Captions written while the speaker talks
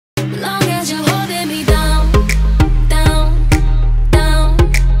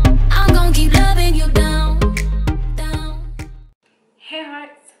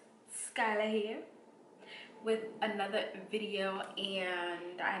another video,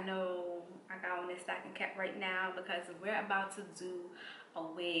 and I know I got on this stocking cap right now because we're about to do a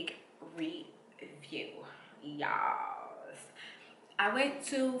wig review, y'all. I went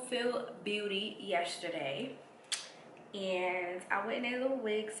to Phil Beauty yesterday and I went in a little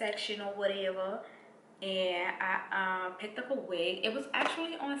wig section or whatever, and I picked up a wig. It was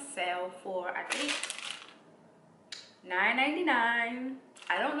actually on sale for, I think, $9.99.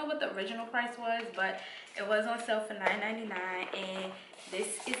 I don't know what the original price was, but it was on sale for $9.99. And this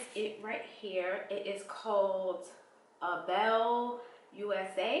is it right here. It is called A.Belle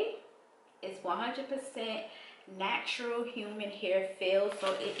USA. It's 100% natural human hair fill,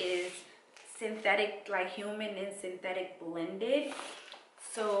 so it is synthetic, like human and synthetic blended.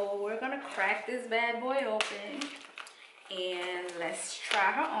 So we're gonna crack this bad boy open and let's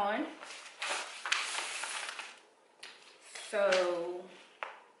try her on. So,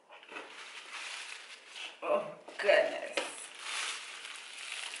 oh goodness,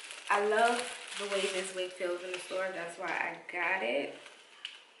 I love the way this wig feels in the store. That's why I got it.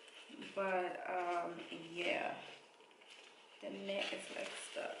 But yeah, the net is like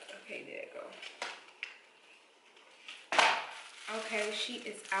stuck. Okay, there it go. Okay, she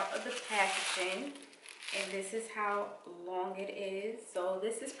is out of the packaging, and this is how long it is. So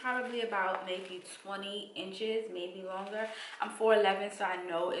this is probably about maybe 20 inches, maybe longer. I'm 4'11", so I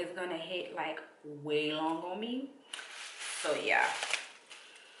know it's gonna hit like way long on me. So yeah,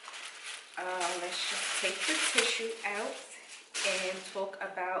 let's just take the tissue out and talk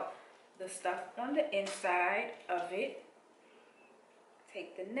about the stuff on the inside of it.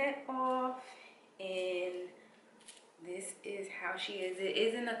 Take the net off, and this is how she is. It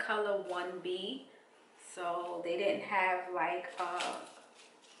is in the color 1B. So they didn't have like,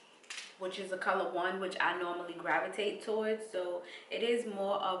 which is a color 1, which I normally gravitate towards. So it is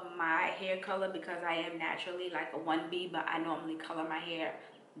more of my hair color because I am naturally like a 1B, but I normally color my hair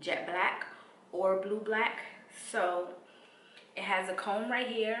jet black or blue black. So it has a comb right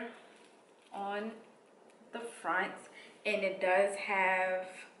here on the front, and it does have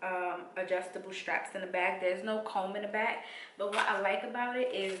adjustable straps in the back. There's no comb in the back, but what I like about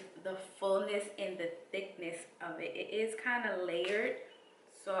it is the fullness and the thickness of it. It is kind of layered,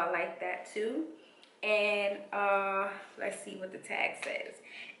 so I like that too. And let's see what the tag says.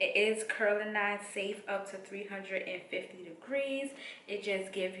 It is curling nine safe up to 350 degrees. It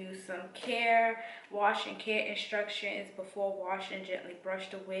just gives you some care, wash and care instructions. Before washing, gently brush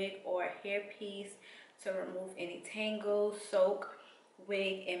the wig or hairpiece to remove any tangles. Soak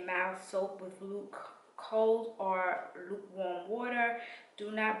wig in mild soap with cold or lukewarm water.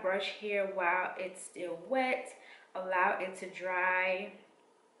 Do not brush hair while it's still wet. Allow it to dry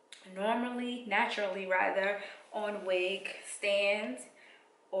naturally rather, on wig stand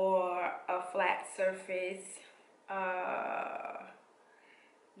or a flat surface.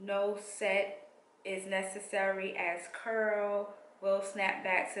 No set is necessary as curl will snap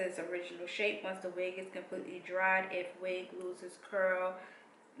back to its original shape once the wig is completely dried. If wig loses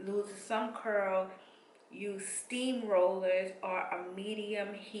some curl, use steam rollers or a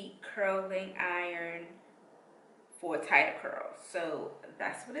medium heat curling iron for tighter curls. So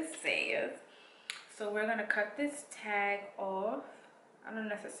that's what it says. So we're gonna cut this tag off. I don't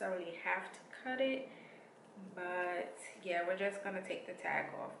necessarily have to cut it, but yeah, we're just gonna take the tag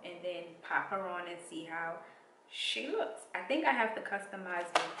off and then pop her on and see how she looks. I think I have to customize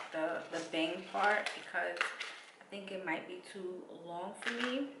the bang part because I think it might be too long for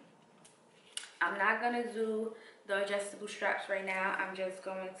me. I'm not gonna do the adjustable straps right now. I'm just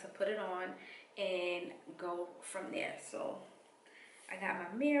going to put it on and go from there. So I got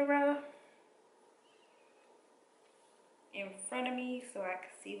my mirror in front of me so I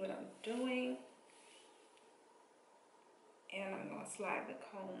can see what I'm doing. And I'm gonna slide the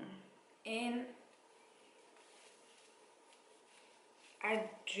comb in. I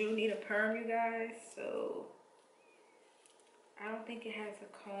do need a perm, you guys, so I don't think it has a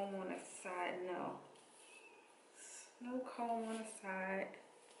comb on the side. No comb on the side.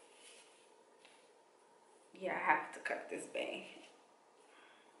 Yeah, I have to cut this bang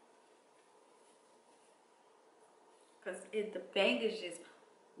because the bang is just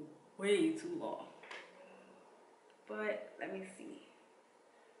way too long. But let me see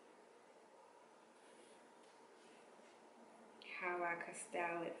how I could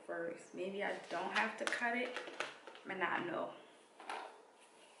style it first. Maybe I don't have to cut it, but not know.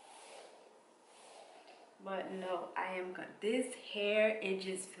 But no, I am gonna. This hair, it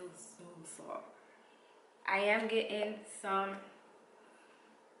just feels so soft. I am getting some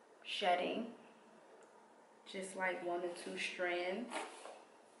shedding, just like 1 or 2 strands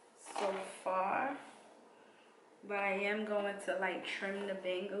so far. but I am going to like trim the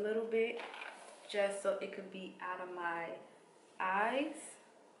bang a little bit just so it could be out of my eyes,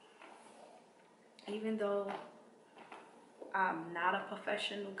 even though I'm not a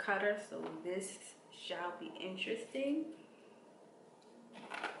professional cutter, so this shall be interesting.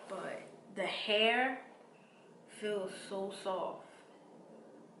 But the hair feels so soft.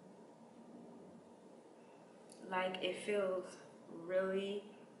 Like it feels really,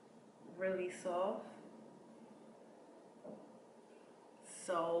 really soft.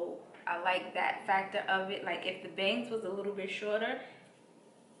 So I like that factor of it. Like if the bangs was a little bit shorter,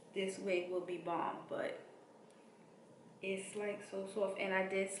 this wig will be bomb, but it's like so soft. And I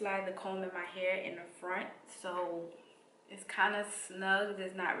did slide the comb in my hair in the front, so it's kind of snug.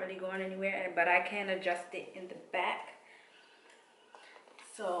 It's not really going anywhere, but I can adjust it in the back.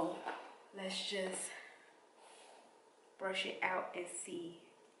 So let's just brush it out and see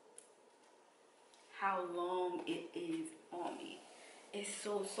how long it is on me. It's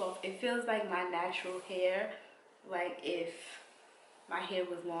so soft. It feels like my natural hair. Like if my hair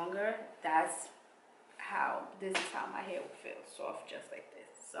was longer, this is how my hair would feel, soft just like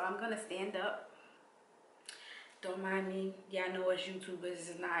this. So I'm gonna stand up. Don't mind me. Y'all know as YouTubers,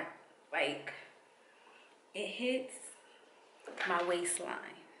 it's not like, it hits my waistline.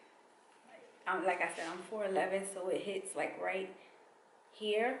 Like I said, I'm 4'11", so it hits like right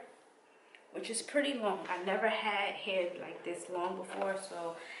here, which is pretty long. I never had hair like this long before,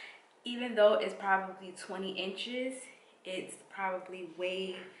 so even though it's probably 20 inches, it's probably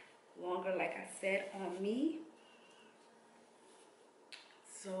way longer, like I said, on me.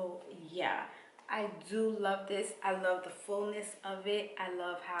 So yeah, I do love this. I love the fullness of it. I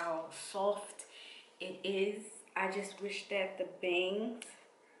love how soft it is. I just wish that the bangs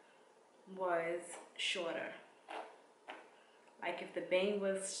was shorter. Like if the bang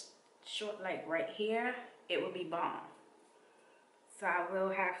was short, like right here, it would be bomb. So I will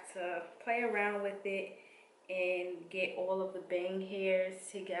have to play around with it and get all of the bang hairs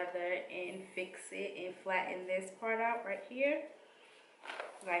together and fix it and flatten this part out right here.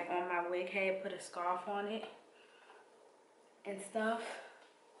 Like on my wig head, put a scarf on it and stuff.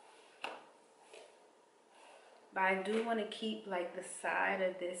 But I do want to keep like the side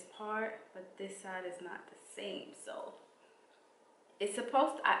of this part, but this side is not the same. So it's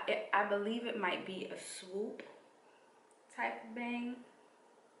supposed to, I believe it might be a swoop type of bang.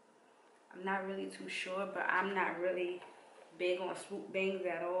 I'm not really too sure, but I'm not really big on swoop bangs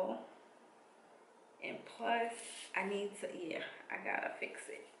at all. And plus, I need to, yeah, I gotta fix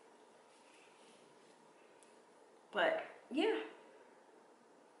it. But yeah,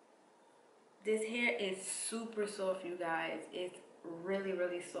 this hair is super soft, you guys. It's really,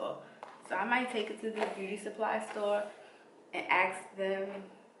 really soft. So I might take it to the beauty supply store and ask them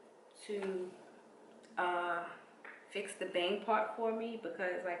to fix the bang part for me,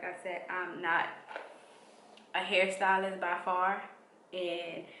 because like I said, I'm not a hairstylist by far,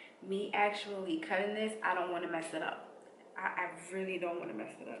 and me actually cutting this, I don't want to mess it up. I really don't want to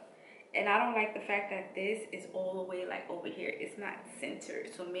mess it up. And I don't like the fact that this is all the way like over here. It's not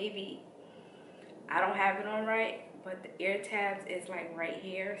centered, so maybe I don't have it on right, but the ear tabs is like right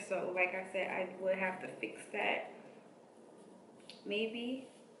here. So like I said, I would have to fix that. Maybe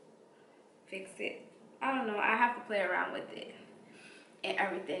fix it. I don't know. I have to play around with it and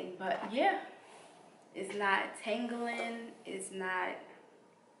everything. But yeah, it's not tangling. It's not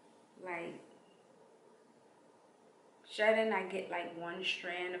like shedding. I get like one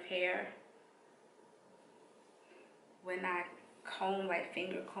strand of hair when I comb, like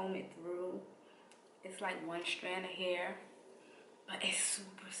finger comb it through. It's like one strand of hair, but it's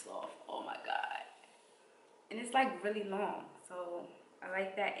super soft. Oh my God. And it's like really long. So I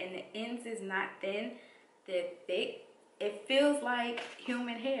like that. And the ends is not thin. They're thick. It feels like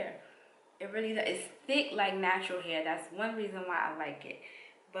human hair. It really does. It's thick like natural hair. That's one reason why I like it.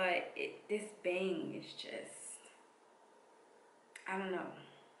 But this bang is just, I don't know.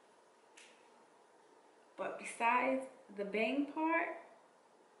 But besides the bang part,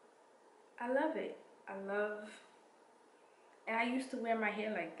 I love it. I love, and I used to wear my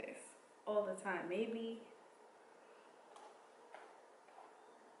hair like this all the time. Maybe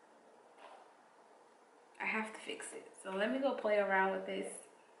I have to fix it. So let me go play around with this,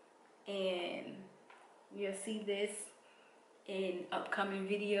 and you'll see this in upcoming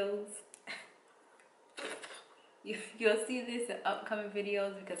videos. You'll see this in upcoming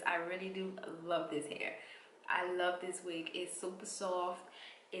videos because I really do love this hair. I love this wig. It's super soft.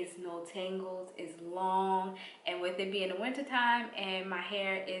 It's no tangles. It's long. And with it being the winter time and my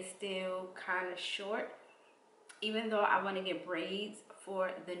hair is still kind of short, even though I want to get braids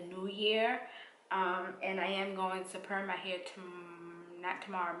for the new year, And I am going to perm my hair not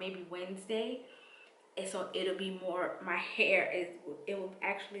tomorrow, maybe Wednesday. And so it'll be more, my hair it will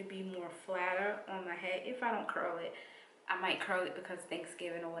actually be more flatter on my head. If I don't curl it, I might curl it because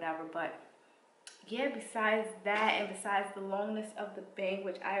Thanksgiving or whatever. But yeah, besides that, and besides the longness of the bang,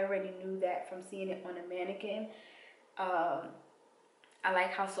 which I already knew that from seeing it on a mannequin, I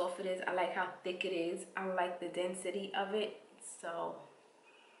like how soft it is. I like how thick it is. I like the density of it. So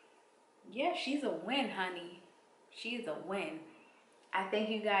yeah, she's a win, honey. She's a win. I thank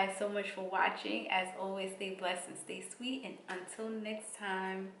you guys so much for watching. As always, stay blessed and stay sweet. And until next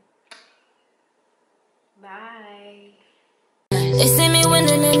time, bye.